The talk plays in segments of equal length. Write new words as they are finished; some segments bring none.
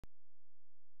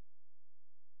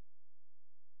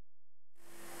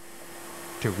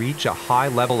To reach a high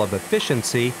level of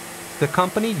efficiency, the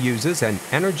company uses an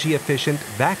energy-efficient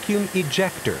vacuum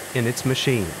ejector in its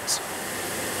machines.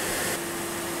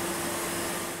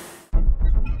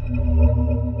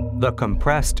 The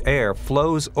compressed air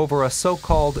flows over a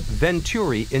so-called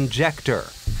Venturi injector.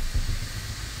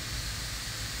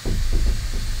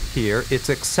 Here, it's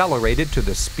accelerated to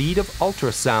the speed of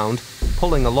ultrasound,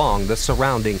 pulling along the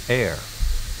surrounding air.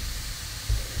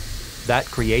 That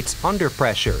creates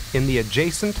underpressure in the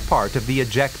adjacent part of the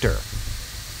ejector.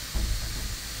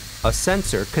 A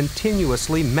sensor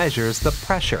continuously measures the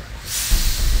pressure.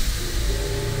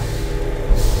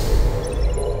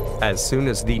 As soon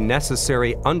as the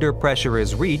necessary underpressure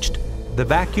is reached, the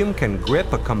vacuum can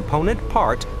grip a component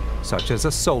part, such as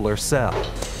a solar cell.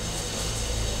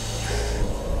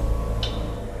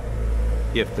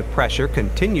 If the pressure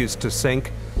continues to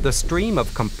sink, the stream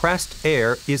of compressed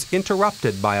air is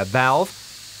interrupted by a valve,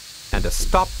 and a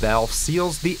stop valve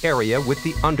seals the area with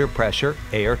the underpressure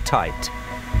airtight.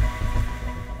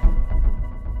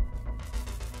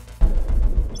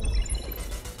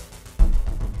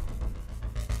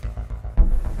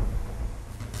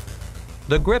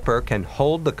 The gripper can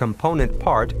hold the component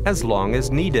part as long as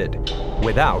needed,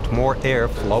 without more air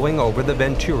flowing over the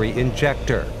Venturi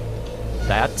injector.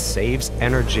 That saves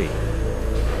energy.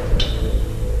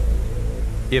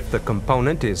 If the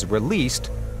component is released,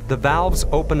 the valves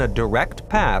open a direct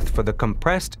path for the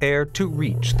compressed air to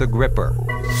reach the gripper.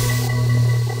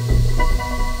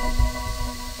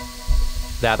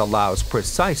 That allows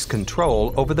precise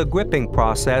control over the gripping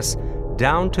process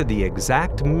down to the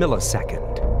exact millisecond.